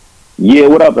Yeah,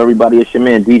 what up, everybody? It's your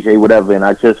man DJ Whatever, and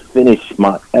I just finished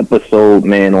my episode,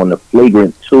 man, on the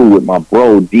Flagrant 2 with my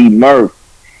bro D Murph.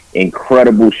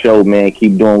 Incredible show, man.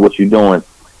 Keep doing what you're doing,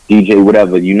 DJ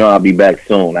Whatever. You know I'll be back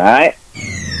soon. All right?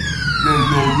 Yo,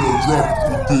 drop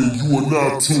it thing. You are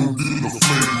now tuned in to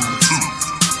Flagrant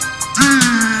 2.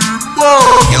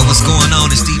 Yo, what's going on?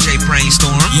 It's DJ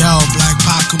Brainstorm. Yo, Black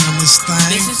Pac on this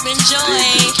thing. This has been Joy.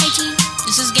 Hey, T.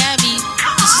 This is Gabby.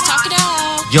 This is Talk It Out.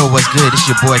 Yo, what's good? It's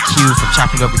your boy Q from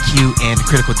Chopping Up with Q and the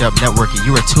Critical Dub Network, and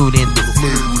you are tuned in to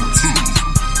Flagrant 2.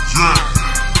 Yeah.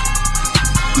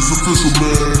 It's official,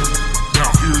 man. Now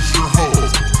here's your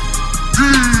host,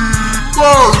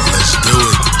 D-Murph. Let's do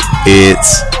it.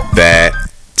 It's that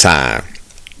time.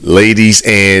 Ladies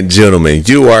and gentlemen,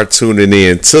 you are tuning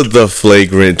in to the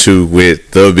Flagrant 2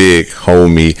 with the big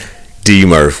homie D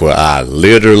Murph, where I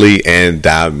literally, and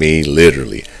I mean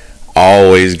literally,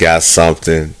 always got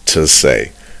something to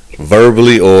say,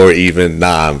 verbally or even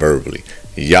non-verbally.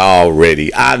 Y'all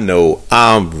ready? I know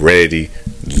I'm ready.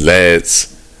 Let's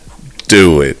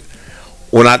do it.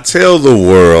 When I tell the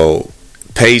world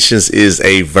patience is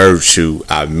a virtue,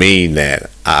 I mean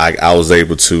that. I was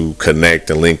able to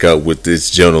connect and link up with this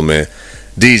gentleman,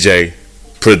 DJ,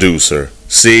 producer,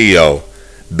 CEO,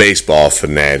 baseball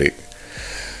fanatic,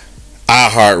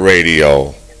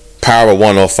 iHeartRadio, Power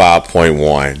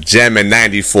 105.1, Jammin'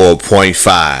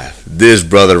 94.5. This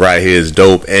brother right here is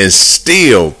dope and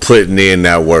still putting in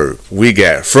that work. We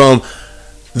got from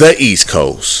the East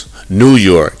Coast, New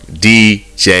York,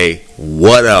 DJ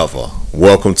Whatever.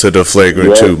 Welcome to the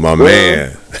Flagrant 2, my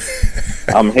man.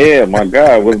 I'm here, my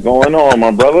guy. What's going on,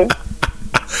 my brother?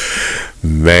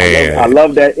 Man, I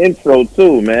love that intro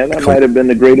too, man. That might have been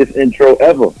the greatest intro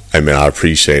ever. Hey, man, I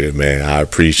appreciate it, man. I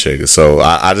appreciate it. So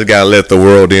I just gotta let the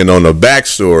world in on the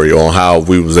backstory on how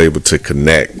we was able to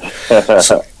connect.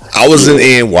 So I was in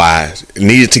NY,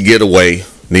 needed to get away,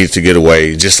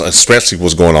 just especially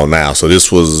what's going on now. So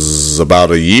this was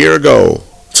about a year ago.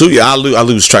 2 years. I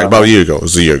lose track. About a year ago. It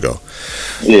was a year ago.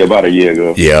 Yeah, about a year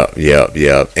ago.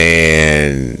 Yep.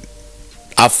 And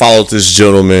I followed this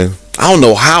gentleman. I don't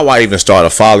know how I even started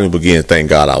following him, but again, thank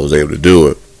God I was able to do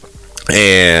it.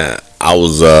 And I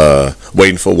was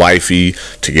waiting for wifey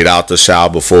to get out the shower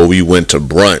before we went to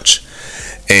brunch.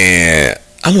 And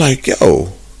I'm like,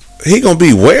 yo, he gonna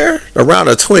be where? Around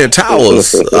the Twin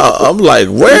Towers. I'm like,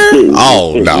 where?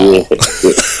 Oh, no.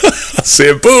 I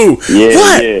said, boo.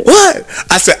 What?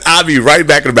 I said, I'll be right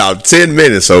back in about 10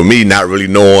 minutes. So me not really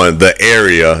knowing the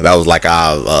area, that was like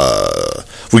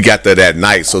we got there that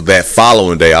night. So that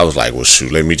following day, I was like, well,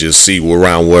 shoot, let me just see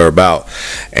where about.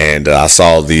 And I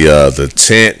saw the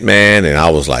tent, man, and I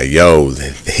was like, yo,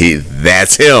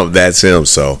 that's him.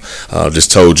 So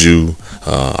just told you,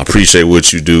 I appreciate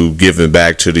what you do, giving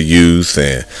back to the youth,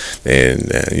 and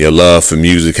your love for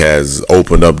music has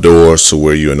opened up doors to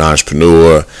where you're an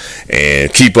entrepreneur,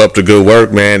 and keep up the good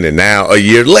work, man. And now a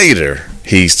year later,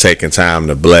 he's taking time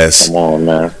to bless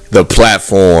the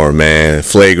platform, man.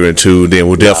 Flagrant 2. Then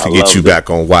we'll definitely get you back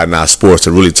on Why Not Sports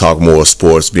to really talk more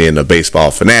sports, being a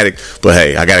baseball fanatic. But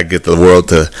hey, I gotta get the world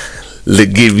to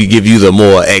give you the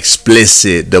more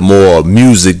explicit, the more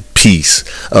music piece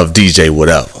of DJ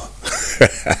Whatever.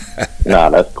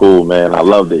 Nah, that's cool, man. I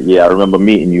loved it. Yeah, I remember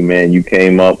meeting you, man. You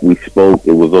came up, we spoke.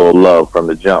 It was all love from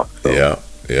the jump. So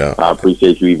yeah. I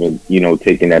appreciate you even,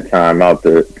 taking that time out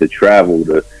to travel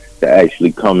to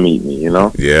actually come meet me,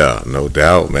 Yeah, no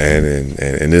doubt, man.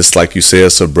 And it's like you said,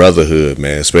 it's a brotherhood,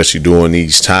 man, especially during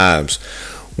these times.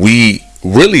 We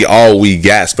really all we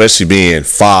got, especially being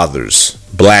fathers,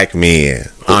 black men,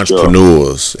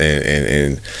 entrepreneurs,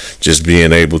 and just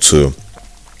being able to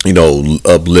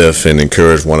uplift and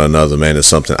encourage one another, man, is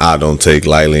something I don't take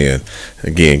lightly. And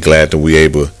again, glad that we're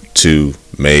able to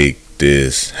make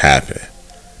this happen.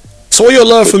 So where your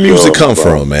love for music come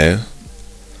from, man?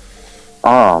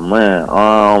 Oh, man.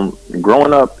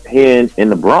 Growing up here in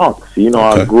the Bronx, okay.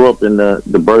 I grew up in the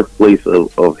birthplace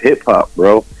of hip-hop,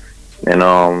 bro. And,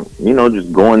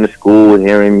 just going to school,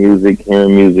 hearing music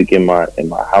in my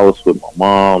house with my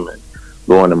mom, and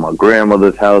going to my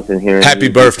grandmother's house and hearing Happy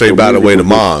birthday, by the way, to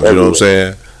mom. You know what I'm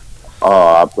saying?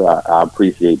 Oh, I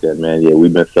appreciate that, man. Yeah,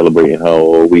 we've been celebrating her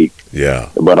all week. Yeah.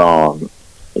 But,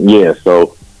 yeah,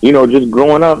 so, just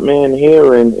growing up, man,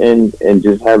 here and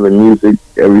just having music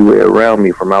everywhere around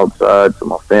me, from outside to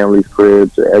my family's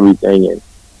crib to everything. And,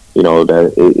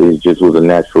 that it just was a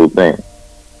natural thing.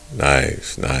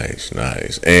 Nice.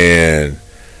 And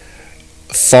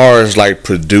far as like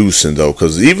producing though,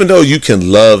 because even though you can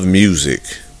love music,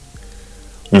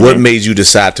 what made you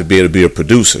decide to be able to be a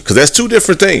producer? Because that's two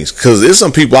different things. Because there's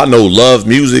some people I know love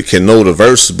music and know the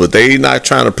verses, but they not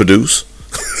trying to produce.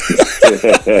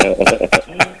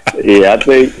 Yeah,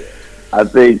 I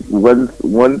think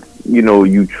once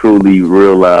you truly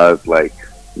realize like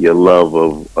your love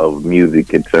of music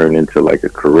can turn into like a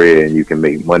career and you can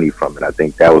make money from it. I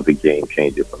think that was a game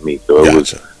changer for me. So it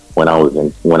was when I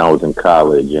was in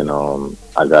college, and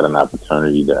I got an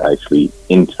opportunity to actually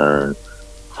intern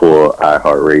for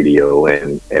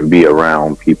iHeartRadio and be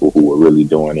around people who were really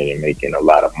doing it and making a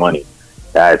lot of money.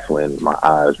 That's when my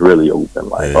eyes really opened.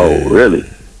 Like, oh, really?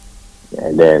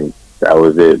 And then that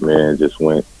was it, man. Just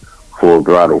went full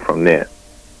throttle from there.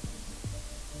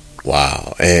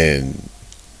 Wow. And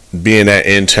being that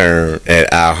intern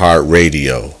at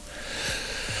iHeartRadio,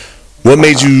 what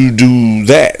made you do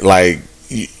that? Like,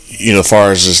 as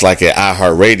far as just like at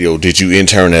iHeartRadio, did you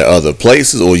intern at other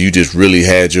places, or you just really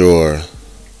had your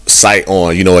sight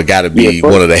on, it got to be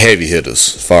one of the heavy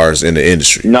hitters as far as in the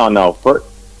industry? No. First,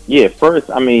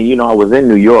 I mean, I was in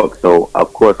New York, so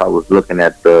of course I was looking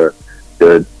at the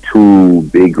two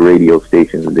big radio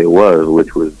stations there was,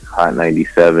 which was Hot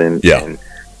 97 and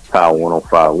Power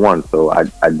 105.1. So I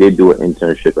did do an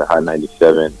internship at Hot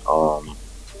 97,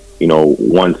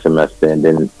 one semester, and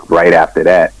then right after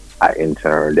that, I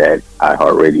interned at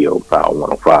iHeartRadio Power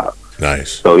 105.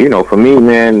 Nice. So, for me,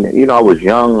 man, I was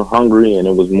young, hungry, and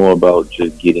it was more about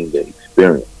just getting the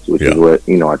experience, which is what,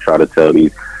 I try to tell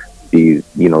these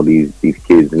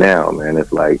kids now, man.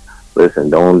 It's like, listen,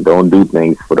 don't do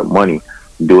things for the money.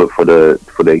 Do it for the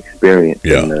experience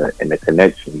and the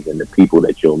connections and the people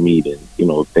that you'll meet and,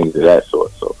 things of that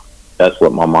sort. So that's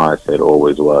what my mindset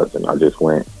always was. And I just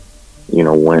went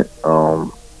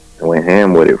ham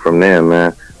with it from there,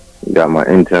 man. Got my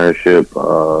internship,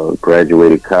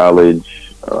 graduated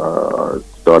college,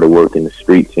 started working the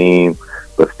street team,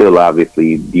 but still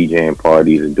obviously DJing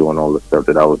parties and doing all the stuff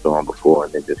that I was doing before,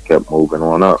 and then just kept moving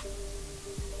on up.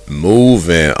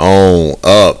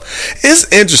 It's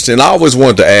interesting. I always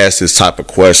wanted to ask this type of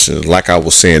question, like I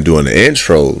was saying during the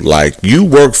intro. Like, you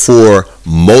work for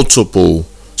multiple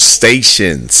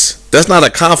stations. That's not a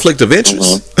conflict of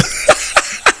interest.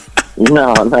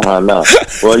 No.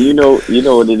 Well, you know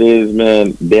what it is,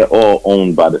 man. They're all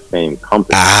owned by the same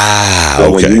company.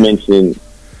 So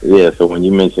when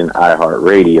you mention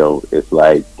iHeartRadio, it's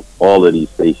like all of these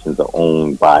stations are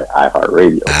owned by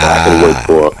iHeartRadio. So I can work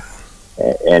for,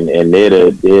 and they're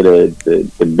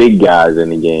the big guys in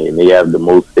the game. They have the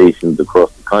most stations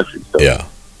across the country. So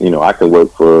I can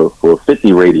work for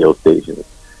 50 radio stations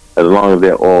as long as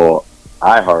they're all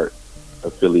iHeart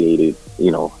affiliated.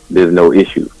 There's no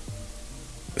issue.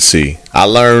 See, I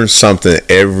learn something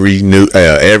every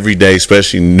day,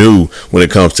 especially new when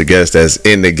it comes to guests that's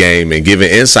in the game and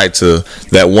giving insight to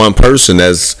that one person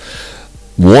that's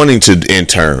wanting to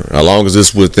intern. As long as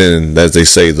it's within, as they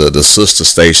say, the sister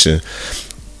station,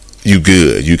 you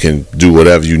good. You can do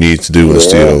whatever you need to do and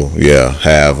still,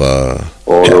 have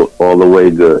all the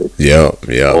way good.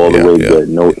 All the way good.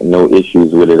 No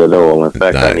issues with it at all. In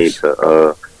fact, nice.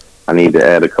 I need to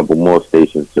add a couple more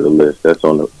stations to the list. That's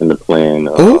in the plan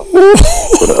for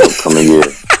the upcoming year.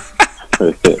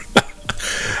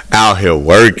 Out here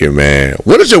working, man.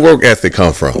 Where does your work ethic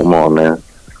come from? Come on, man.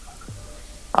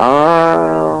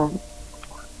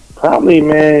 Probably,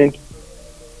 man,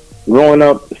 growing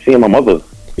up seeing my mother.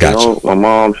 Gotcha. My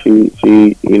mom, she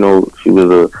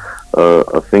was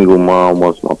a single mom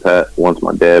once my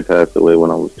dad passed away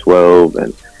when I was 12,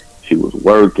 and she was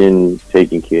working,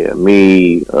 taking care of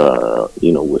me,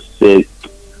 was sick,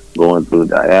 going through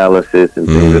dialysis and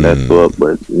things of that sort,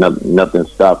 but nothing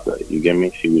stopped her. You get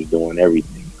me? She was doing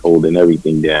everything, holding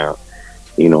everything down,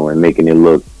 and making it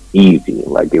look easy,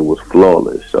 like it was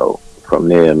flawless. So from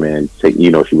there, man, she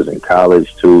was in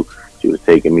college too. She was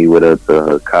taking me with her to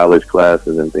her college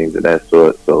classes and things of that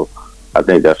sort. So I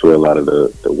think that's where a lot of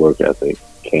the work ethic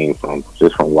came from,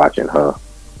 just from watching her.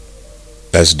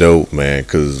 That's dope, man,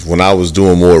 because when I was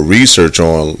doing more research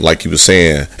on, like you were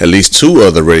saying, at least two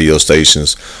other radio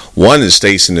stations, one is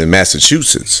stationed in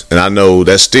Massachusetts, and I know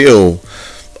that's still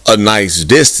a nice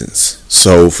distance.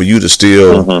 So for you to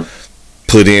still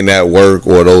put in that work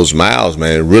or those miles,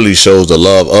 man, it really shows the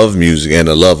love of music and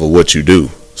the love of what you do.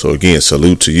 So again,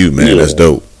 salute to you, man. That's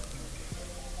dope.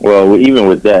 Well, even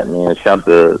with that, man, shout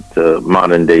to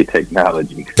modern day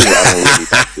technology. I don't really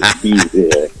have to be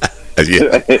there. I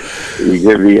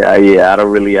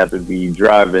don't really have to be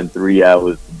driving 3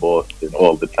 hours to Boston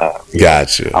all the time.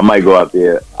 Gotcha. I might go out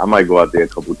there a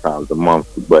couple times a month,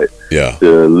 but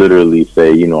to literally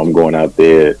say, I'm going out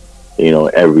there,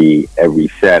 every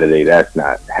Saturday, that's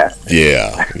not happening.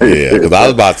 Yeah. Because I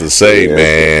was about to say,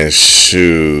 man,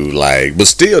 shoot, but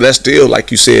still, that's still, like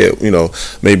you said,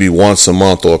 maybe once a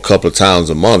month or a couple of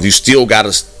times a month. You still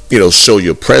got to show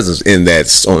your presence in that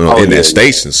that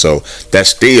station. So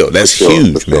that's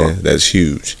huge, man. That's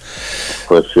huge.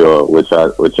 For sure, which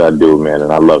I do, man,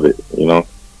 and I love it.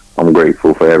 I'm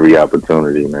grateful for every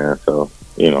opportunity, man. So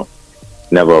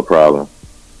never a problem.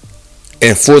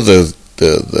 And for the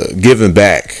giving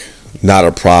back, not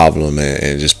a problem,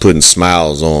 and just putting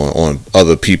smiles on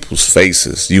other people's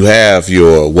faces. You have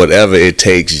your Whatever It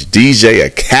Takes DJ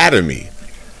Academy.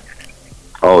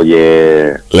 Oh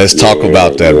yeah. Let's talk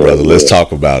about that, brother. Let's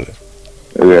talk about it.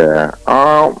 Yeah.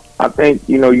 I think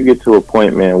you get to a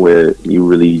point, man, where you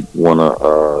really want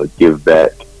to give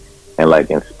back and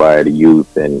like inspire the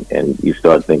youth, and you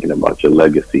start thinking about your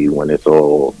legacy when it's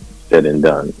all said and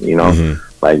done. Mm-hmm.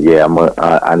 Like, yeah,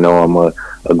 I know I'm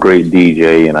a great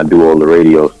DJ and I do all the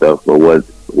radio stuff, but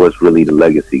what's really the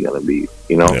legacy gonna be?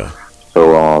 Yeah.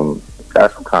 So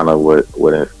that's kind of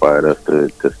what inspired us to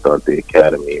start the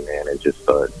academy, man, and just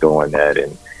start doing that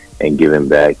and giving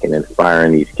back and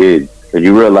inspiring these kids. Because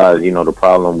you realize, the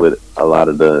problem with a lot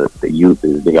of the youth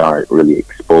is they aren't really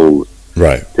exposed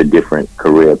to different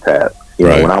career paths.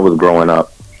 When I was growing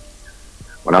up,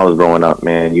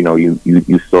 man,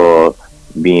 you saw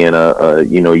being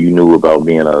you knew about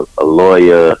being a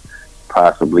lawyer,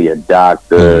 possibly a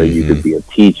doctor. Mm-hmm. You could be a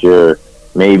teacher.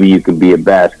 Maybe you could be a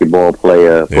basketball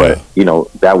player, but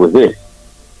that was it.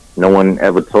 No one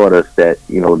ever taught us that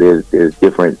there's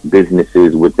different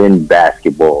businesses within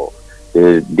basketball.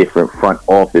 There's different front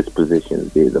office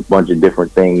positions. There's a bunch of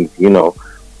different things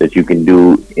that you can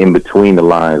do in between the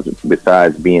lines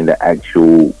besides being the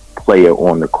actual player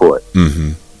on the court.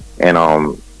 Mm-hmm.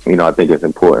 And I think it's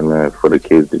important, man, for the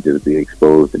kids to just be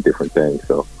exposed to different things.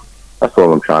 So that's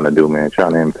all I'm trying to do, man.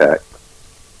 Trying to impact.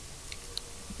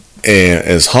 And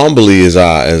as humbly as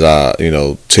I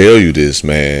tell you this,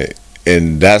 man,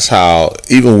 and that's how,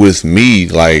 even with me,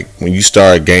 like when you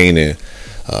start gaining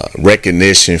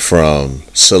recognition from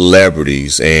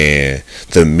celebrities and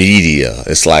the media,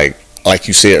 it's like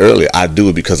you said earlier, I do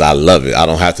it because I love it. I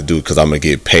don't have to do it because I'm gonna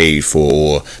get paid for,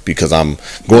 or because I'm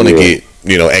going to get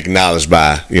acknowledged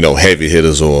by heavy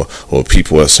hitters or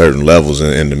people at certain levels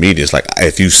in the media. It's like,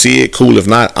 if you see it, cool. If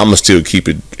not, I'm gonna still keep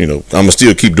it. I'm gonna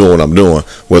still keep doing what I'm doing,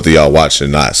 whether y'all watch it or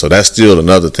not. So that's still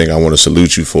another thing I want to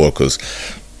salute you for, because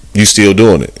you still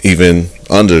doing it even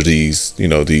under these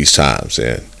these times,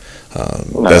 and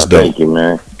that's dope. Thank you,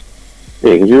 man.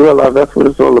 Yeah, because you realize that's what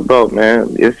it's all about,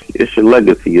 man. It's your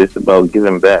legacy. It's about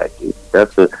giving back.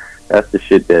 That's the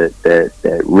shit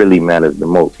that really matters the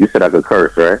most. You said I could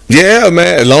curse, right? Yeah,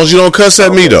 man. As long as you don't cuss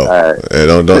at me, though. Right.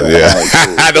 Don't yeah.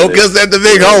 Right, don't cuss at the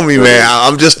big homie, man.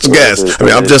 I'm just a guest.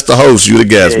 I'm just the host. You the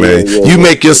guest, man. You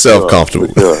make yourself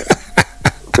comfortable.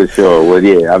 For sure. Well,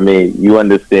 yeah. I mean, you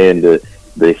understand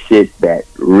the shit that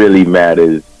really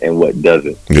matters and what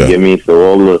doesn't. You get me?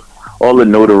 So all the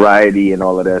notoriety and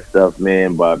all of that stuff,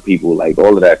 man, by people, like,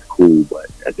 all of that's cool. But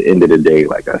at the end of the day,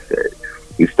 like I said,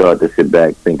 you start to sit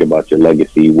back, think about your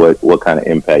legacy. What kind of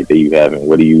impact are you having?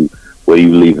 What are you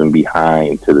leaving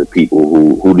behind to the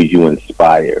people? Who did you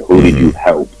inspire? Who did you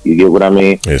help? You get what I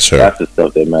mean? Yes, sir. That's the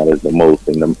stuff that matters the most.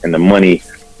 And the money,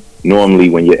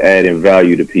 normally, when you're adding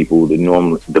value to people,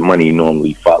 the money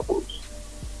normally follows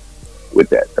with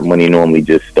that. The money normally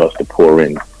just starts to pour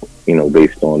in,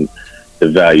 based on the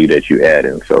value that you add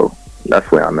in. So that's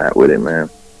where I'm at with it,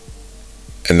 man.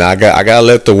 And I gotta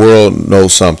let the world know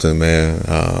something, man.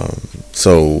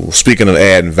 So speaking of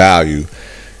adding value,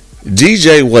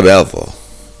 DJ Whatever,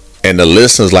 and the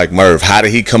listeners like Merv, how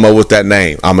did he come up with that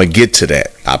name? I'm gonna get to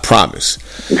that, I promise.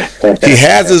 He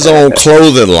has his own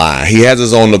clothing line. He has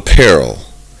his own apparel.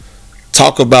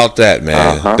 Talk about that,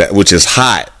 man. That, which is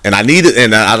hot, and I need it.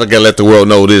 And I gotta let the world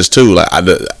know this too. Like,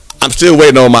 I'm still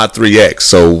waiting on my 3X,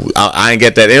 so I ain't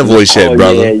get that invoice yet,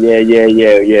 brother.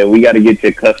 Yeah. We got to get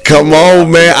your custom. Come on,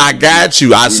 man. I got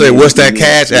you. I say, what's that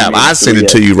Cash App? I send it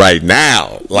to you right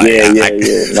now. Like, yeah.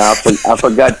 Now, I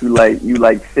forgot you like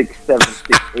 6'7",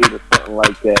 6'8", or something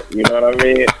like that. You know what I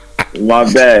mean?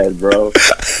 My bad, bro.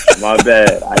 My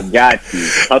bad. I got you.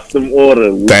 Custom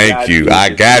order. Thank you. I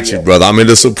got you, brother. I'm in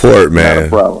the support, man. Not a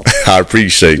problem. I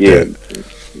appreciate that.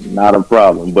 Not a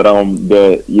problem. But so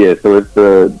it's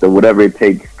the Whatever It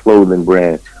Takes clothing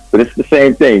brand. But it's the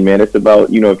same thing, man. It's about,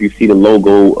 if you see the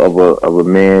logo of a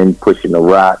man pushing a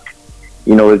rock,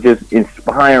 it's just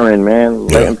inspiring, man.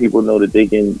 Yeah. Letting people know that they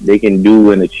can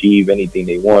do and achieve anything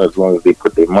they want as long as they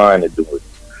put their mind to do it.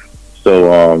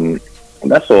 So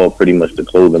that's all pretty much the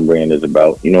clothing brand is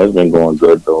about. It's been going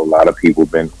good though. A lot of people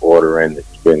been ordering.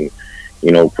 It's been,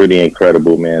 pretty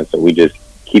incredible, man. So we just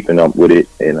keeping up with it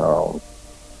and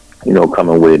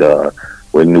coming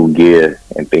with new gear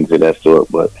and things of that sort.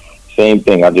 But same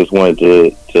thing, I just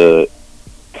wanted to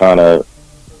kind of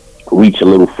reach a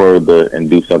little further and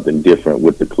do something different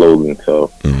with the clothing.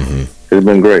 So it's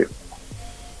been great.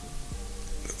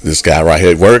 This guy right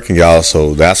here working, y'all.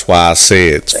 So that's why I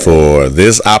said for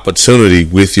this opportunity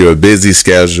with your busy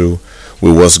schedule,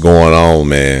 with what's going on,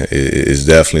 man, it's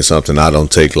definitely something I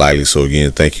don't take lightly. So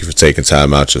again, thank you for taking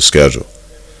time out your schedule.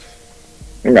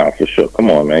 No, for sure. Come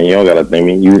on, man. You don't gotta thank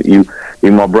me. You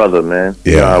my brother, man.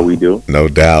 Yeah, you know how we do. No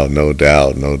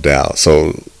doubt.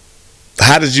 So,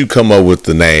 how did you come up with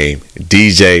the name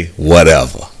DJ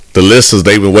Whatever? The listeners,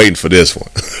 they've been waiting for this one.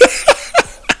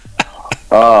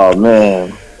 Oh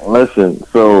man, listen.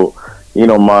 So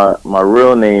my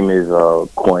real name is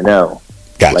Cornell,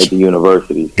 Gotcha. like the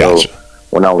university. Gotcha. So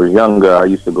when I was younger, I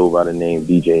used to go by the name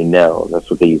DJ Nell. That's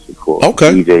what they used to call.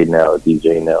 Okay. DJ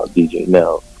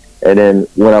Nell. And then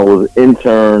when I was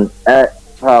intern at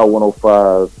Power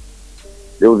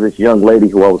 105, there was this young lady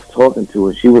who I was talking to,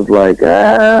 and she was like,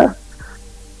 that's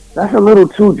a little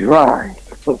too dry.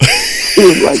 She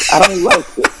was like, I don't like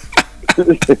it.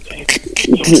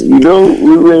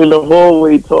 We were in the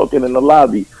hallway talking in the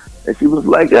lobby, and she was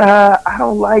like, I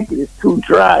don't like it. It's too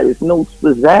dry. It's no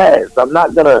pizzazz. I'm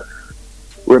not going to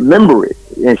remember it.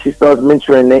 And she starts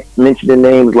mentioning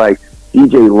names like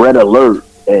DJ Red Alert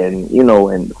and,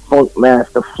 and Funk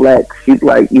Master Flex. She's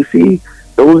like, you see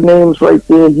those names right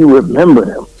there? You remember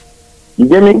them. You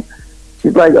get me?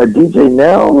 She's like, a DJ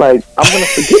now? Like, I'm going to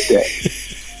forget that.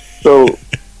 So,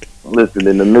 listen,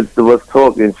 in the midst of us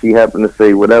talking, she happened to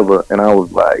say whatever, and I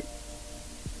was like,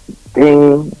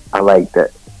 ding, I like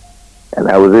that. And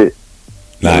that was it.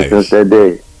 Nice. Ever since that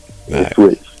day, it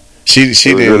switched. She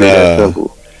didn't really that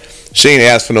simple. She ain't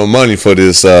asked for no money for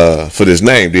this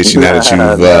name, did she? Now that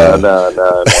you've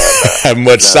had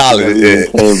much solid.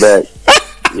 Came back.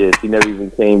 Yeah, she never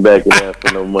even came back and asked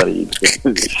for no money.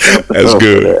 That's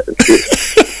good.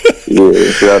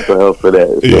 Yeah, shout out to her for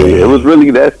that. So, yeah, it was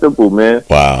really that simple, man.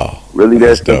 Wow. Really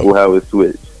That's that simple dope. how it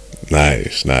switched.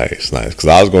 Nice. Because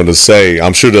I was going to say,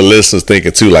 I'm sure the listeners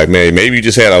thinking too, like, man, maybe you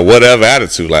just had a whatever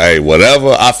attitude. Like, hey,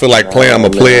 whatever I feel like playing, I'm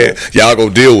going to play it. Y'all go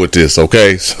deal with this,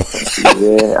 okay? So.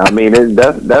 Yeah, I mean,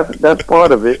 that's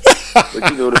part of it. But,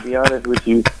 to be honest with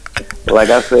you, like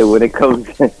I said, when it comes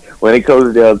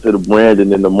down to the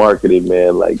branding and the marketing,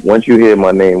 man, like, once you hear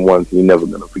my name once, you're never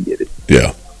going to forget it.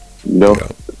 Yeah. Yeah.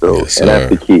 So, Yes, and that's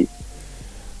the key.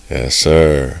 Yes,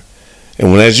 sir.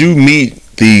 And as you meet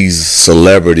these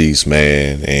celebrities,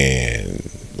 man, and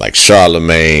like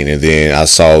Charlemagne, and then I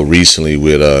saw recently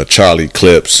with Charlie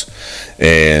Clips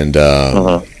and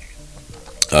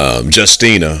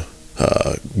Justina,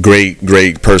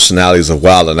 great personalities of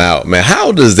Wild 'N Out, man.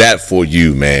 How does that for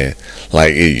you, man?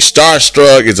 Like, are you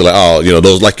starstruck? Is it like,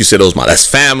 those, like you said, that's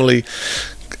family?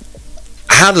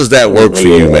 How does that work for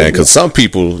you, man? Because some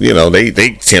people, they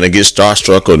tend to get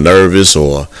starstruck or nervous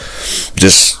or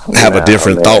just have a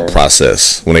different thought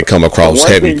process when they come across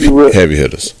heavy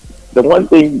hitters. The one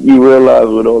thing you realize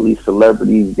with all these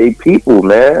celebrities, they people,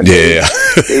 man. Yeah.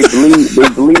 They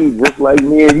bleed just like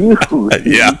me and you.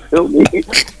 Yeah. You feel me?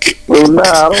 So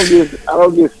I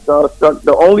don't get starstruck.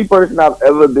 The only person I've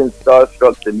ever been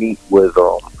starstruck to meet was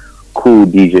Cool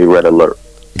DJ Red Alert.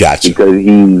 Gotcha. Because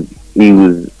he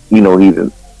was. He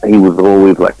was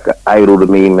always like an idol to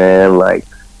me, man. Like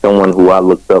someone who I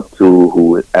looked up to,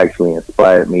 who actually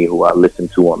inspired me, who I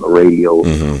listened to on the radio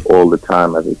all the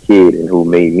time as a kid, and who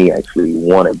made me actually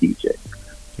want to DJ.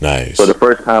 Nice. So the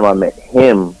first time I met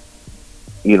him,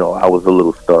 I was a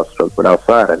little starstruck. But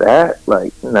outside of that,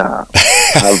 like, nah,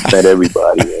 I've met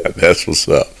everybody. That's what's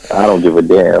up. I don't give a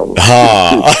damn.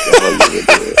 I don't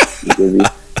give a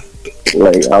damn.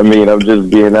 Like, I mean, I'm just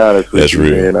being honest with That's you,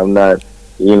 real. man. I'm not.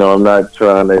 I'm not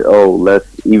trying to,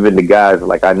 even the guys,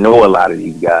 like, I know a lot of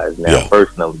these guys now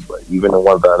personally, but even the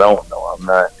ones I don't know, I'm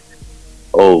not,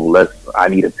 I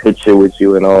need a picture with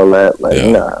you and all that. Like,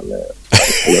 nah, man.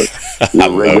 Look, you're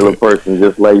a regular person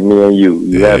just like me and you.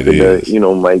 You happen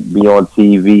to, might be on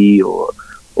TV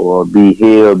or be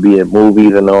here or be in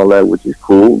movies and all that, which is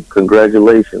cool.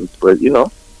 Congratulations. But,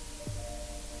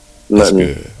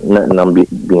 nothing I'm gonna be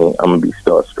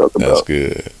starstruck about. That's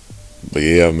good. But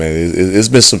yeah, man, it's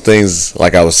been some things,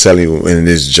 like I was telling you, in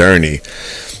this journey.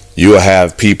 You'll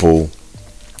have people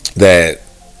that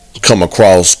come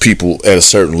across people at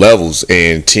certain levels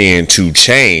and tend to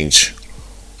change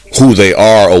who they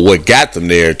are or what got them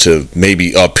there to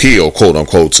maybe appeal, quote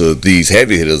unquote, to these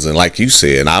heavy hitters. And like you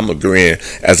said, and I'm agreeing,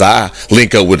 as I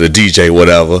link up with a DJ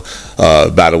whatever,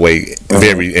 by the way,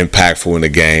 very impactful in the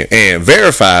game and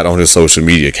verified on his social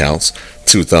media accounts,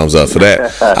 2 thumbs up for that.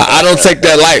 I don't take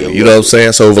that lightly. You know what I'm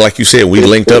saying? So like you said, we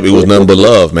linked up. It was nothing but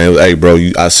love, man. Hey, bro,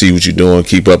 I see what you're doing.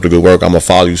 Keep up the good work. I'm gonna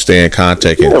follow you. Stay in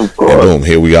contact, and boom,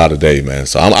 here we are today, man.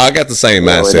 So I got the same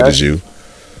mindset as you.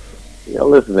 Yeah,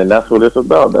 listen, and that's what it's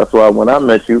about. That's why when I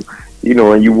met you, you know,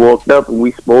 when you walked up and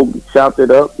we spoke, chopped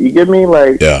it up, you get me?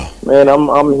 Like, man, I'm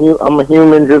a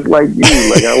human just like you.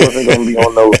 Like, I wasn't gonna be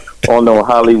on no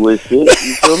Hollywood shit.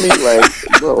 You feel me? Like,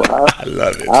 bro, I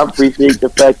love it. I appreciate the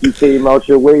fact you came out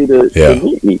your way to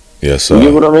meet me. Yes, sir.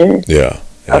 You get what I mean? Yeah.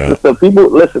 That's the stuff. People,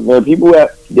 listen, man. People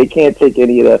they can't take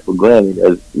any of that for granted.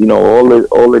 As you know,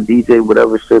 all the DJ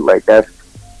whatever shit like that's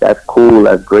cool.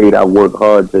 That's great. I work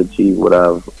hard to achieve what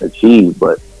I've achieved,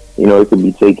 but you know, it could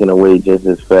be taken away just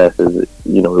as fast as it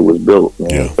was built, man.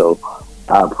 Yeah. So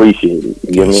I appreciate it.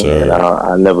 You get me? Sir. And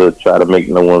I never try to make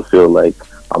no one feel like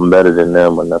I'm better than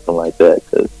them or nothing like that,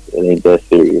 because it ain't that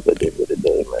serious at the end of the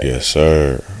day, man. Yes,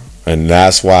 sir. And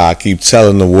that's why I keep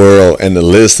telling the world and the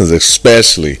listeners,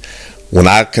 especially, when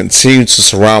I continue to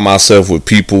surround myself with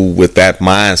people with that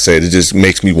mindset, it just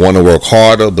makes me want to work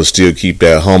harder, but still keep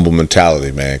that humble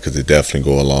mentality, man, because it definitely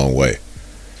go a long way.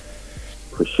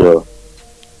 For sure.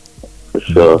 For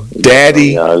sure.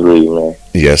 Daddy. I agree, man.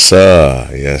 Yes, sir.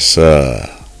 Yes, sir.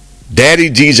 Daddy,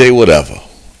 DJ, whatever.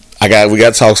 We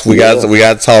got to talk. We got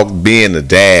to talk being a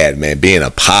dad, man, being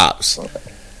a pops.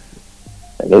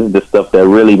 And this is the stuff that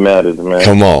really matters, man.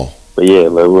 Come on. But yeah,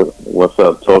 like, what's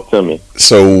up? Talk to me.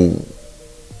 So,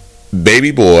 baby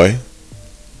boy,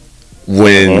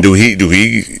 when do he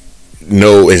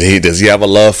know? Does he have a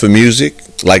love for music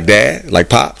like dad, like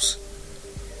pops?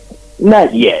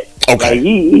 Not yet. Okay. Like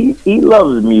he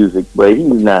loves music, but he's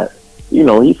not. You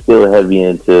know, he's still heavy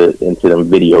into them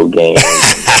video games,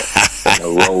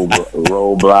 and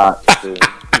Roblox,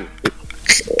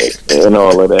 and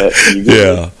all of that.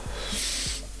 Yeah.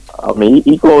 I mean,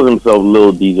 he calls himself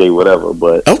Lil DJ, whatever,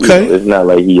 but okay, it's not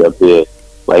like he up here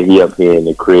in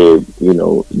the crib, you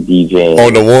know, DJing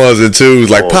on the ones and twos,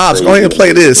 like pops, go ahead and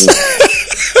play this.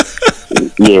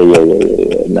 Yeah.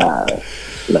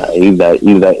 Nah, he's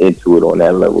not into it on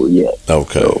that level yet.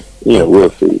 Okay. So, we'll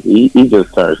see. He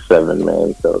just turned 7,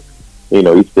 man. So,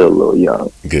 he's still a little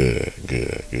young. Good.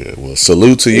 Well,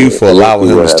 salute to you for allowing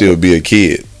him to still be a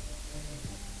kid.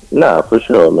 Nah, for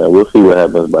sure, man. We'll see what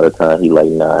happens by the time he's like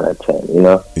 9 or 10. You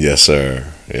know? Yes, sir.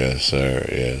 Yeah,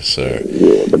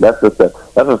 but that's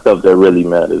the stuff that really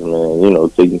matters, man. You know,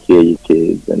 taking care of your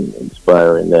kids and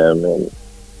inspiring them, and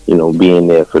being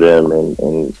there for them,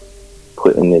 and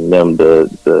putting in them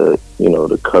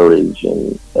the courage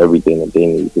and everything that they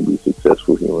need to be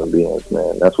successful human beings,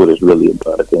 man. That's what it's really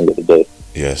about at the end of the day.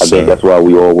 Yes, I think that's why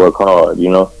we all work hard,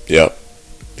 Yep.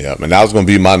 And that was going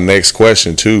to be my next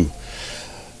question, too.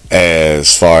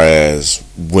 As far as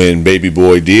when baby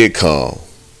boy did come,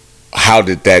 how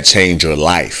did that change your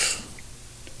life?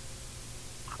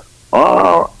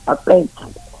 I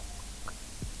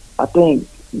think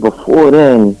before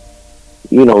then,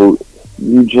 you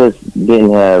just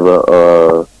didn't have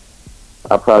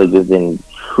I probably just didn't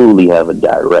truly have a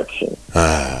direction.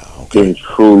 Okay. Didn't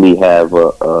truly have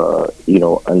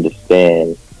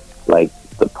understand like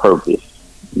the purpose.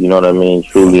 You know what I mean?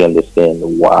 Truly understand the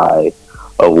why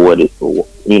of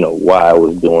why I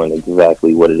was doing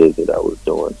exactly what it is that I was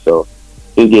doing. So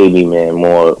it gave me, man,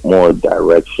 more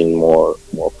direction, more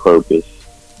purpose,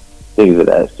 things of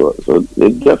that sort. So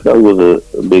it definitely was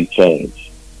a big change.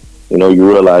 You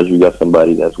realize you got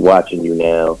somebody that's watching you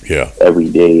now every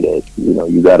day, that,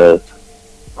 you got to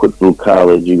put through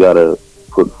college, you got to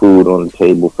put food on the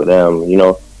table for them,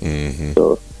 Mm-hmm.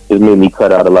 So it made me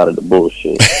cut out a lot of the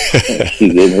bullshit.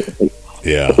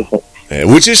 Yeah.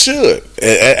 Which it should,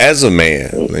 as a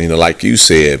man, like you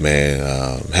said, man,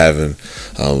 having,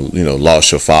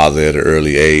 lost your father at an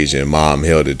early age and mom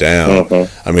held it down.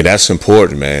 Mm-hmm. I mean, that's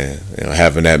important, man.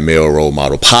 Having that male role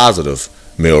model, positive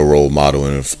male role model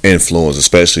and influence,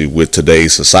 especially with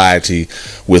today's society,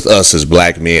 with us as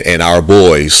black men and our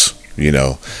boys,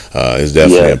 is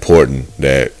definitely important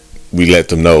that we let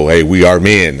them know, hey, we are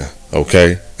men,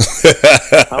 okay?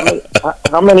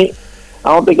 How many?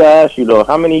 I don't think I asked you though.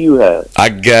 How many you have? I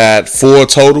got 4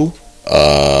 total.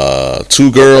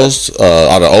 2 girls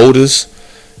are the oldest,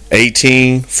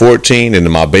 18, 14, and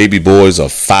then my baby boys are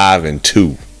 5 and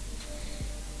 2.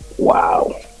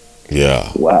 Wow.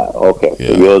 Yeah. Wow. Okay. Yeah.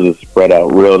 So yours is spread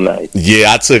out real nice.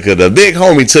 Yeah, the big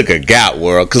homie took a gap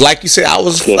world, because like you said, I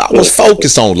was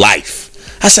focused on life.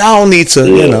 I said I don't need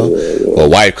to, Well,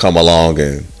 wife come along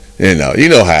and you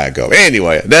know how it go.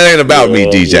 Anyway, that ain't about me,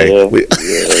 DJ.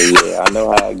 Yeah. I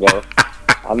know how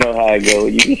it go.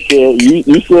 You can share.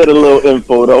 You shared a little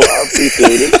info though. I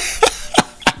appreciate it.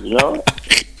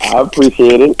 I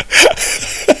appreciate it.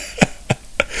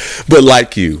 But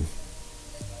like you,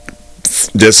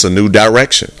 just a new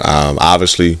direction.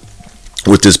 Obviously,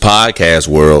 with this podcast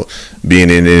world, being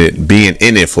in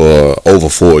it for over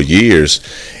 4 years,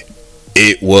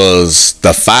 it was the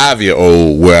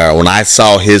 5-year-old where when I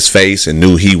saw his face and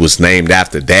knew he was named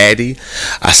after Daddy,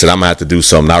 I said, I'm gonna have to do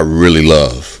something I really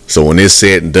love. So when it's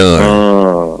said and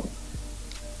done,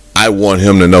 I want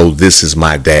him to know this is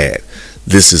my dad.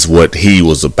 This is what he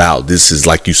was about. This is,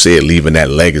 like you said, leaving that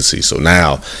legacy. So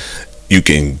now you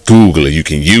can Google it, you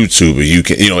can YouTube it, you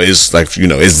can, it's like,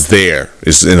 it's there.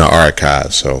 It's in the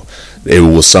archive. So it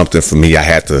was something for me.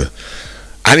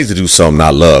 I need to do something I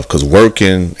love, because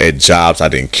working at jobs I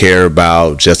didn't care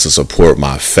about just to support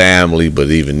my family,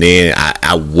 but even then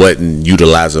I wasn't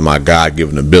utilizing my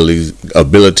God-given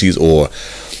abilities or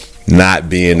not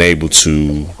being able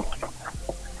to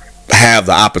have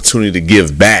the opportunity to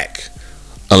give back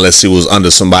unless it was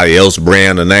under somebody else's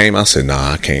brand or name. I said,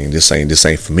 nah, I can't. This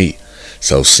ain't for me.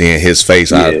 So seeing his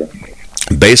face, I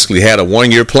basically had a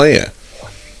 1-year plan.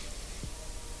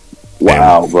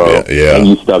 Wow, bro. Yeah. And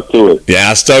you stuck to it. Yeah,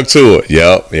 I stuck to it.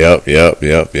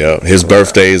 Yep. His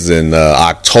birthday is in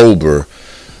October.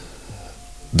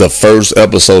 The first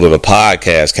episode of the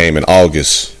podcast came in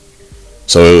August.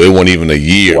 So it wasn't even a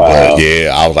year. Wow. But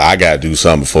yeah, I was like, I got to do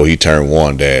something before he turned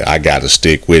 1, Dad. I got to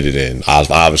stick with it. And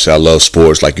obviously I love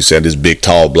sports. Like you said, this big,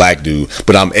 tall, black dude.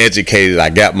 But I'm educated. I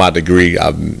got my degree.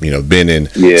 I've been in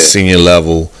senior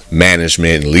level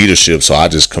management and leadership. So I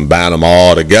just combine them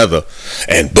all together.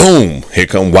 And boom, here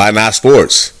come Why Not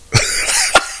Sports.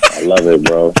 I love it,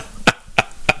 bro.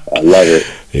 I love it.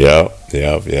 Yeah.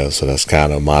 So that's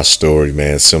kind of my story,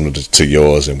 man, similar to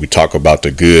yours. And we talk about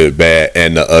the good, bad,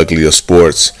 and the ugly of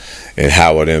sports and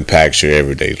how it impacts your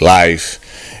everyday life.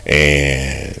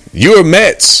 And you're a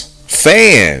Mets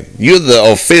fan. You're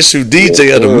the official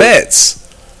DJ of the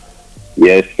Mets.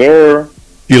 Yes, sir.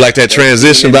 You like that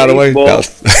transition, by the way?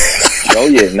 Oh,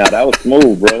 yeah. No, that was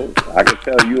smooth, bro. I can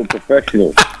tell you a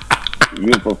professional.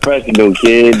 You a professional,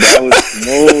 kid. That was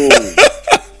smooth.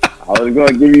 I was going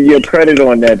to give you your credit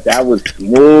on that. That was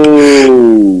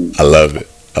smooth. I love it.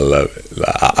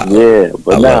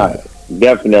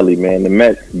 Definitely, man. The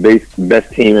Mets,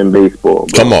 best team in baseball.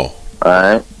 Bro. Come on. All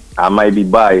right? I might be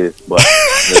biased, but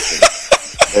listen,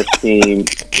 best team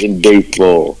in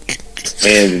baseball,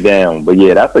 hands down. But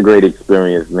yeah, that's a great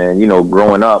experience, man.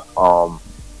 Growing up,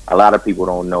 a lot of people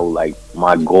don't know, like,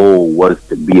 my goal was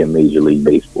to be a Major League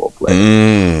Baseball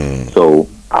player. So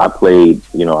I played,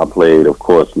 of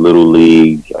course, Little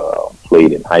League,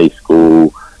 played in high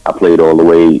school. I played all the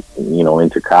way,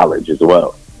 into college as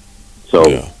well.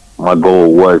 So my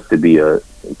goal was to be a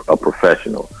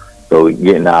professional. So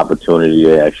getting the opportunity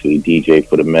to actually DJ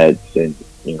for the Mets and,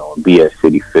 be at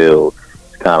Citi Field,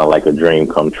 it's kind of like a dream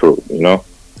come true,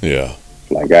 Yeah.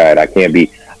 Like, all right,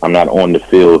 I'm not on the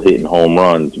field hitting home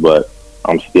runs, but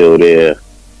I'm still there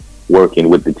working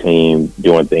with the team,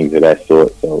 doing things of that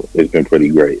sort. So it's been pretty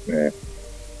great, man.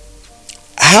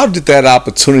 How did that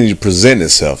opportunity present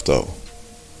itself, though?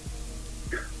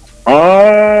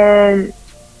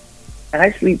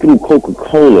 Actually through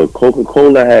Coca-Cola.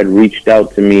 Coca-Cola had reached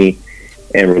out to me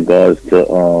in regards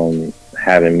to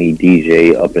having me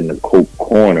DJ up in the Coke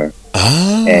Corner.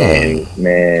 And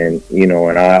man,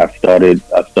 and I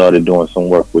started doing some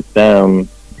work with them,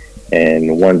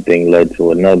 and one thing led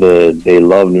to another. They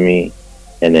loved me,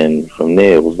 and then from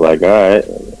there it was like, all right,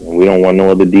 we don't want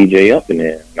no other DJ up in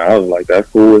there. And I was like, that's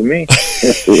cool with me.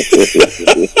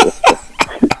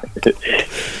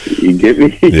 You get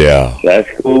me? Yeah. That's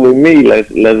cool with me. Let's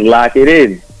lock it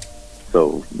in.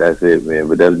 So that's it, man.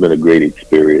 But that's been a great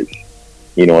experience.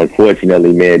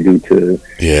 Unfortunately, man, due to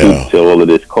all of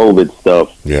this COVID stuff,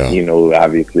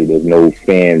 obviously there's no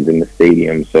fans in the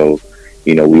stadium. So,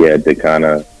 we had to kind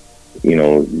of,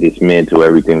 dismantle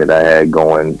everything that I had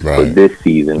going for this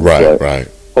season. Right.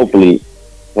 Hopefully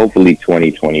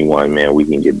 2021, man, we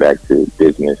can get back to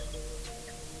business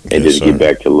and just get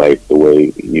back to life the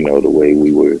way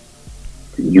we were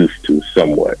used to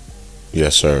somewhat.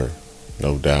 Yes, sir.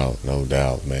 No doubt,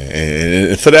 man.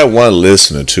 And for that one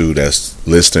listener, too, that's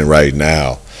listening right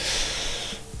now,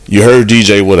 you heard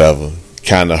DJ whatever,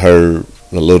 kind of heard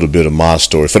a little bit of my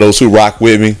story. For those who rock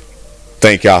with me,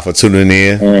 thank y'all for tuning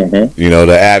in. Mm-hmm.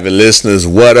 The avid listeners,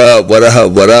 what up?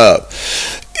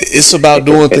 It's about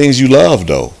doing things you love,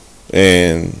 though.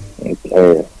 And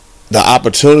the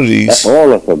opportunities. That's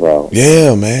all it's about.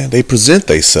 Yeah, man. They present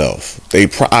themselves.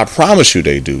 I promise you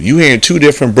they do. You hearing two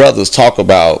different brothers talk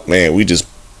about, man, we just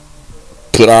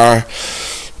put our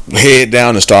head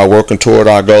down and start working toward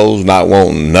our goals, not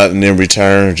wanting nothing in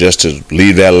return, just to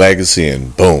leave that legacy,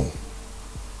 and boom.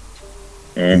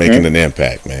 making an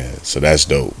impact, man. So that's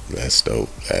dope. That's dope.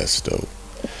 That's dope.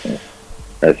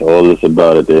 That's all it's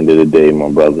about at the end of the day, my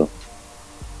brother.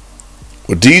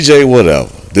 Well, DJ, whatever.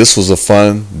 This was a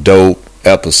fun, dope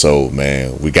episode,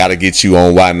 man. We got to get you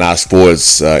on Why Not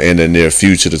Sports in the near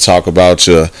future to talk about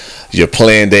your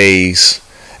playing days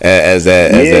as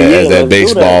that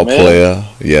baseball player.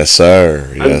 Yes,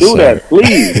 sir. Yes, do that,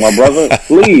 please, my brother.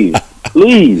 Please.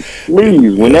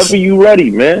 Whenever you ready,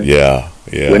 man. Yeah.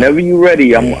 Whenever you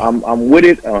ready, I'm with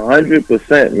it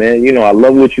 100%, man. You know, I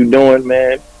love what you're doing,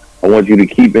 man. I want you to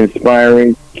keep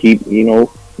inspiring, keep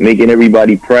making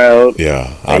everybody proud.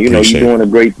 Yeah, and, you're doing a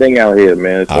great thing out here,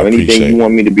 man. So anything you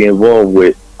want me to be involved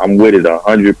with, I'm with it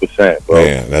 100%, bro.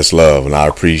 Man, that's love, and I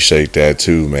appreciate that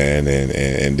too, man.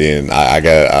 And then I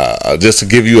got just to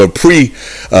give you a pre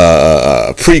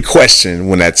question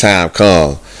when that time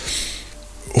comes.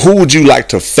 Who would you like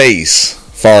to face,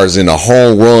 far as in a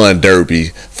home run derby,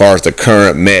 far as the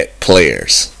current Met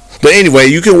players? But anyway,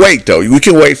 you can wait though. We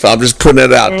can wait. I'm just putting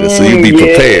it out there so you be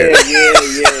prepared. Yeah.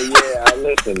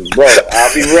 Listen, bro,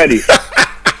 I'll be ready.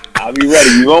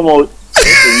 You almost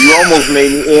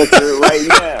made me answer it right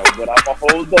now, but I'm gonna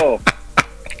hold off.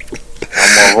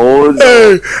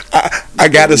 I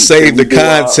gotta save the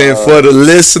content for the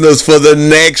listeners for the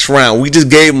next round. We just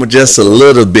gave them just a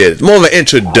little bit. It's more of an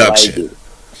introduction.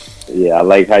 I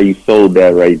like how you sold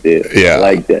that right there. Yeah, I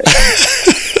like that.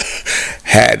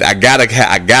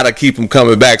 I gotta keep them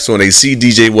coming back, so when they see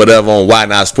DJ whatever on Why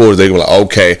Not Sports, they go like,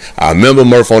 okay, I remember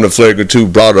Murph on the Flagrant 2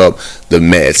 brought up the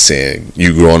Mets and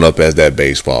you growing up as that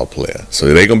baseball player.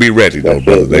 So they gonna be ready though,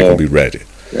 brother. They gonna be ready.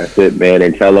 That's it, man.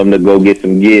 And tell them to go get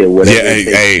some gear.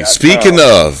 Hey, speaking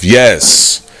of,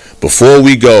 yes, before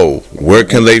we go, where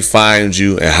can they find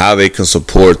you and how they can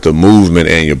support the movement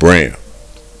and your brand?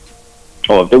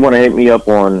 Oh, if they want to hit me up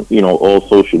on, all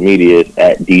social media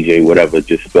at DJ whatever,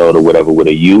 just spelled or whatever with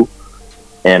a U,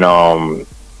 and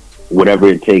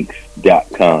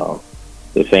whateverittakes.com.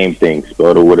 The same thing,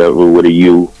 spelled or whatever with a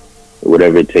U,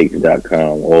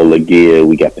 whateverittakes.com. All the gear,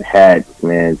 we got the hats,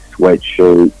 man,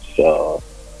 sweatshirts,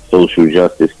 social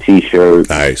justice T-shirts,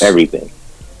 nice. Everything.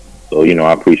 So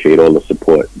I appreciate all the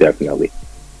support, definitely.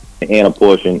 And a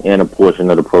portion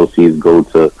of the proceeds go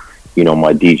to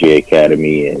my DJ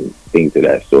Academy and things of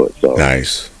that sort. So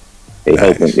nice. They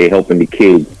helping the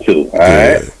kids too. All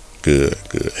right. Good.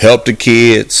 Help the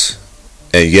kids.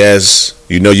 And yes,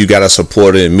 you got a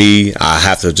supporter in me. I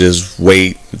have to just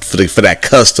wait for that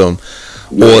custom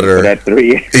order. For that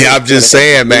 3. Yeah, I'm just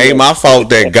saying, man, ain't my fault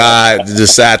that God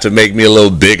decided to make me a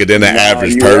little bigger than the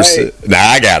average person. Right. Nah,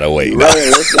 I gotta wait. Right,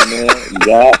 listen,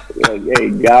 man.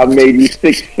 God made you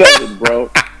 6'7", bro.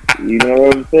 You know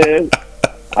what I'm saying?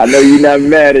 I know you're not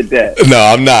mad at that. No,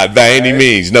 I'm not by any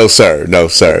means. No, sir.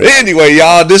 Anyway,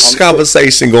 y'all, this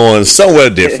conversation going somewhere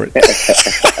different.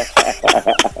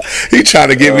 He trying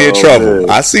to get me in trouble. Man.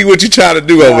 I see what you trying to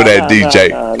do over there, DJ.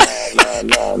 Nah.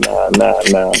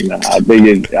 I think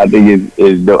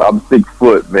it's dope. I'm 6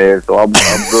 foot, man, so I'm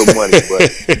good money, but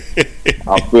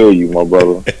I feel you, my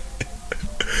brother.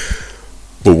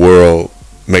 The world,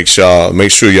 make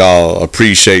sure y'all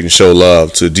appreciate and show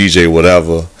love to DJ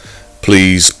whatever.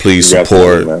 Please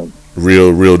support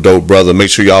real dope brother. Make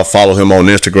sure y'all follow him on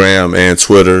Instagram and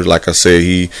Twitter. Like I said,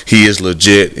 he is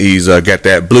legit. He's got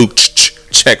that blue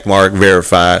check mark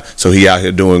verified. So he out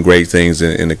here doing great things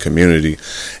in the community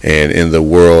and in the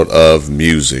world of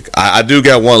music. I do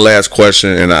got one last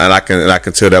question, and I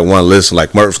can tell that one listener,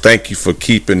 like, Murph, thank you for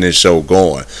keeping this show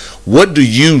going. What do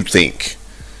you think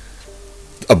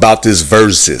about this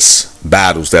versus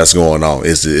battles that's going on?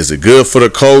 Is it good for the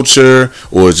culture,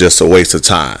 or is it just a waste of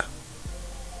time?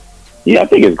 Yeah, I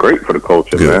think it's great for the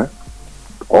culture, man.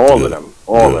 All of them.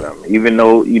 Even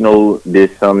though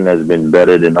there's some that's been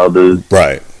better than others,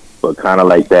 right? But kind of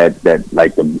like that,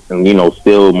 like the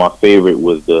still my favorite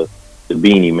was the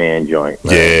Beanie Man joint,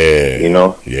 man.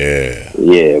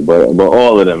 Yeah. But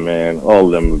all of them, man, all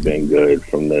of them have been good.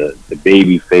 From the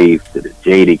Babyface to the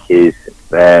Jadakiss and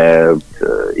Fab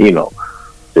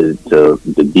to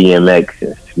the DMX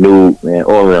and Snoop, man,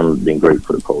 all of them have been great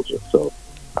for the culture. So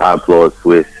I applaud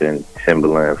Swiss and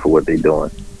Timberland for what they're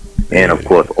doing. And of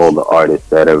course all the artists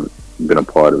that have been a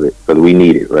part of it, because we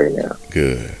need it right now.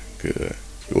 Good.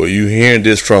 Well, you hearing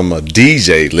this from a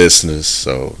DJ listeners,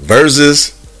 so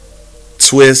versus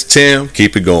Swiss, Tim,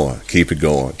 keep it going.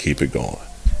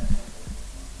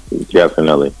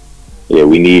 Definitely. Yeah,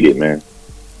 we need it, man.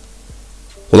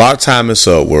 Well, our time is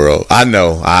up, world. I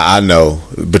know.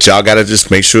 But y'all got to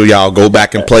just make sure y'all go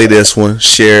back and play this one.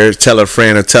 Share, tell a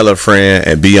friend,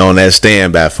 and be on that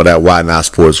standby for that Why Not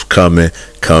Sports coming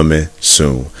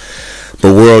soon.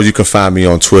 But world, you can find me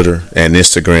on Twitter and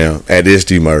Instagram at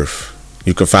IsDMurph.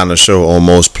 You can find the show on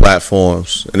most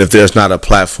platforms. And if there's not a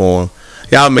platform,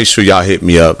 y'all make sure y'all hit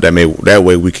me up. That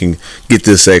way we can get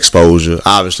this exposure.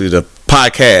 Obviously, the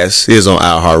podcast is on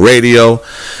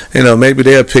iHeartRadio. You know, maybe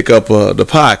they'll pick up the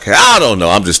podcast. I don't know.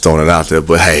 I'm just throwing it out there.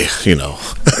 But hey, you know.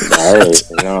 Hey,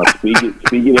 speak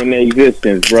it into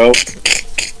existence, bro.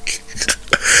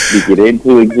 Speak it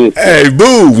into existence. Hey,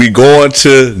 boo, we going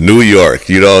to New York.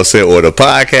 You know what I'm saying? Or the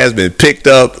podcast been picked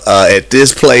up at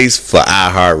this place for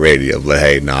iHeartRadio. But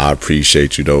hey, I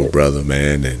appreciate you though, brother,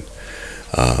 man. And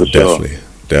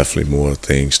definitely more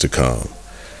things to come.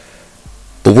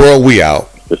 The world, we out.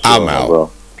 Sure, I'm out.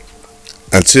 Bro.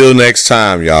 Until next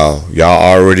time, y'all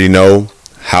already know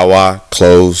how I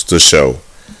close the show.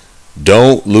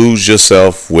 Don't lose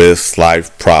yourself with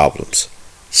life problems.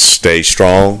 Stay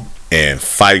strong and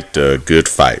fight the good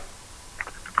fight.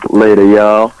 Later,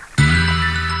 y'all.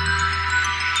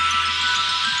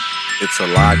 It's a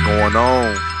lot going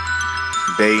on.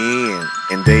 Day in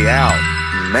and day out.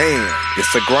 Man,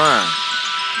 it's a grind.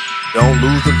 Don't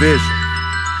lose the vision.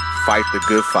 Fight the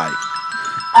good fight.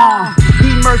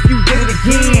 D-Murph, you did it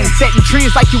again. Setting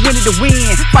trends like you wanted to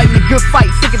win. Fighting the good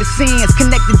fight, sick of the sins.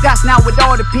 Connecting dots now with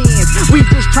all the pins. We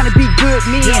just trying to be good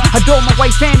men. Adore my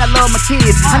wife and I love my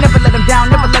kids. I never let them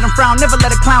down, never let them frown. Never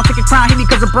let a clown take a crown. Hit me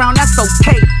cause I'm brown, that's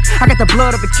okay. I got the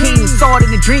blood of a king. Saw it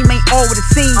in the dream, ain't all what it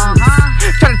seems.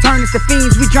 Try to turn us to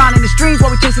fiends. We drown in the streams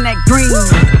while we chasing that green.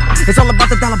 It's all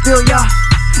about the dollar bill, y'all.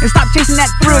 And stop chasing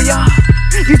that thrill, y'all.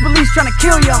 These beliefs trying to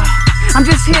kill y'all. I'm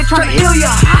just here trying to heal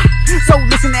y'all. So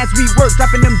listen as we work,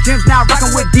 dropping them gems now,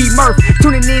 rocking with D-Murph.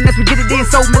 Tuning in as we get it in,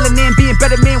 so melanin, being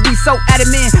better men, we so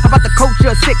adamant about the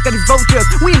culture, sick of these vultures.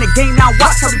 We in the game now,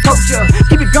 watch how we coach ya.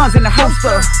 Keep your guns in the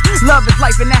holster. Love is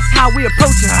life and that's how we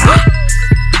approach ya.